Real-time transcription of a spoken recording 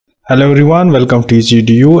Hello everyone, welcome to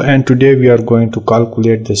EasyEdu, and today we are going to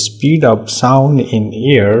calculate the speed of sound in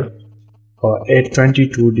air at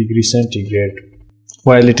 22 degrees centigrade.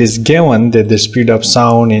 While it is given that the speed of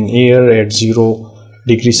sound in air at 0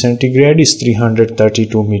 degrees centigrade is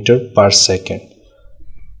 332 meters per second.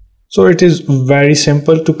 So it is very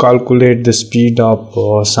simple to calculate the speed of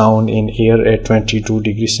sound in air at 22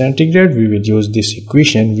 degrees centigrade. We will use this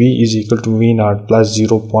equation: V is equal to V naught plus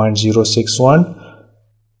 0.061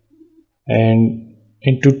 and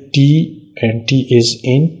into T, and T is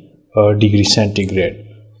in degree centigrade.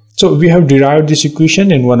 So we have derived this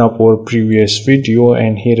equation in one of our previous video,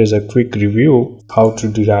 and here is a quick review how to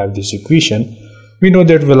derive this equation. We know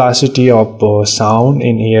that velocity of sound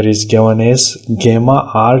in air is given as gamma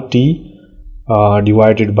RT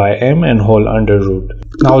divided by m and whole under root.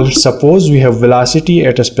 Now let's suppose we have velocity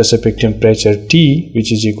at a specific temperature T,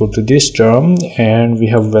 which is equal to this term, and we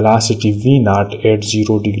have velocity V naught at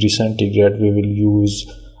 0 degree centigrade. We will use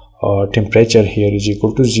temperature here is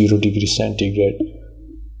equal to 0 degree centigrade.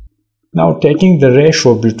 Now taking the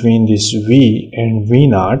ratio between this V and V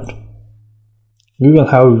naught, we will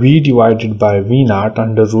have V divided by V naught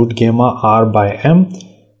under root gamma R by m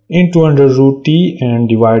into under root T and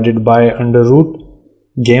divided by under root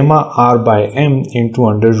gamma R by m into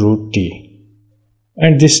under root T,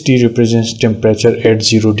 and this T represents temperature at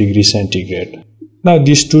 0 degree centigrade. Now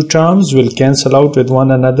these two terms will cancel out with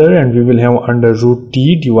one another, and we will have under root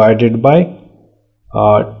T divided by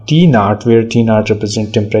T naught, where T naught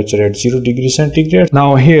represents temperature at 0 degree centigrade.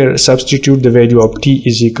 Now here substitute the value of T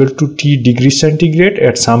is equal to T degree centigrade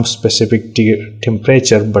at some specific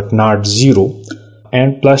temperature but not 0,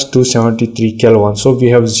 and plus 273 Kelvin. So we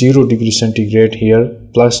have 0 degree centigrade here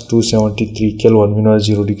plus 273 Kelvin. We know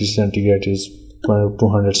 0 degree centigrade is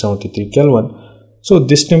 273 Kelvin. So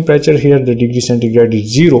this temperature here, the degree centigrade,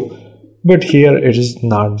 is 0, but here it is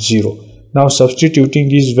not 0. Now substituting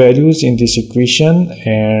these values in this equation,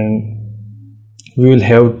 and we will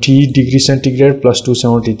have T degree centigrade plus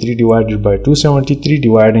 273 divided by 273,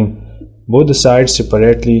 dividing both the sides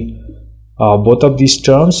separately, both of these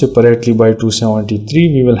terms separately by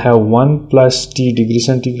 273. We will have 1 plus T degree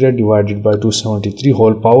centigrade divided by 273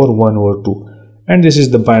 whole power 1 over 2, and this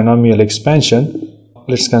is the binomial expansion.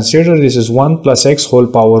 Let's consider this is 1 plus x whole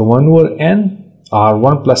power 1 over n, or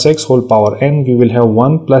 1 plus x whole power n. We will have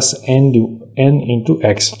 1 plus n into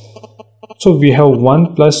x. So we have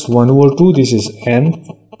 1 plus 1 over 2, this is n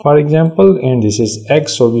for example, and this is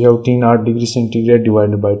x. So we have T naught degree centigrade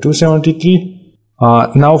divided by 273.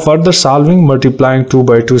 Now further solving, multiplying 2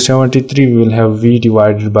 by 273, we will have V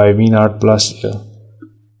divided by V naught plus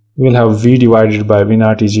we will have V divided by V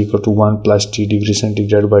naught is equal to 1 plus T degree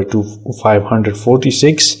centigrade by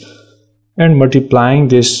 546, and multiplying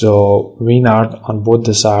this V naught on both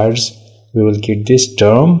the sides, we will get this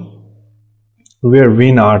term where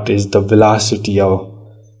V naught is the velocity of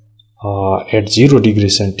at 0 degree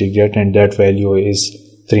centigrade, and that value is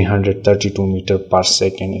 332 meters per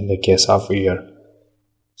second in the case of air.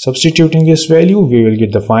 Substituting this value, we will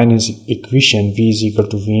get the final equation: V is equal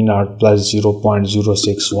to V naught plus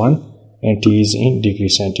 0.061, and T is in degree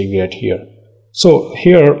centigrade here. So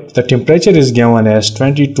here the temperature is given as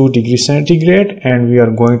 22 degrees centigrade, and we are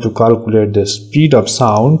going to calculate the speed of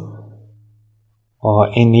sound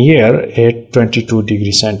in air at 22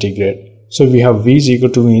 degrees centigrade. So we have V is equal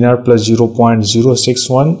to V naught plus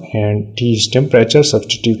 0.061 and T is temperature.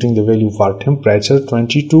 Substituting the value for temperature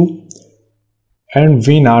 22 and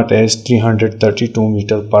V naught as 332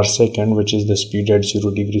 meters per second, which is the speed at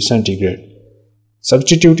 0 degree centigrade.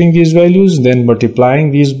 Substituting these values, then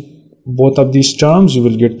multiplying both of these terms, you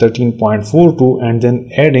will get 13.42, and then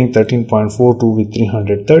adding 13.42 with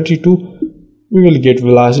 332, we will get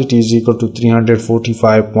velocity is equal to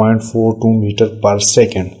 345.42 meters per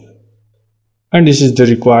second. And this is the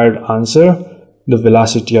required answer: the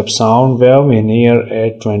velocity of sound wave in air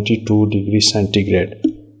at 22 degrees centigrade.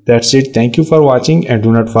 That's it. Thank you for watching, and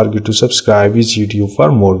do not forget to subscribe EasyEdu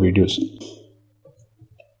for more videos.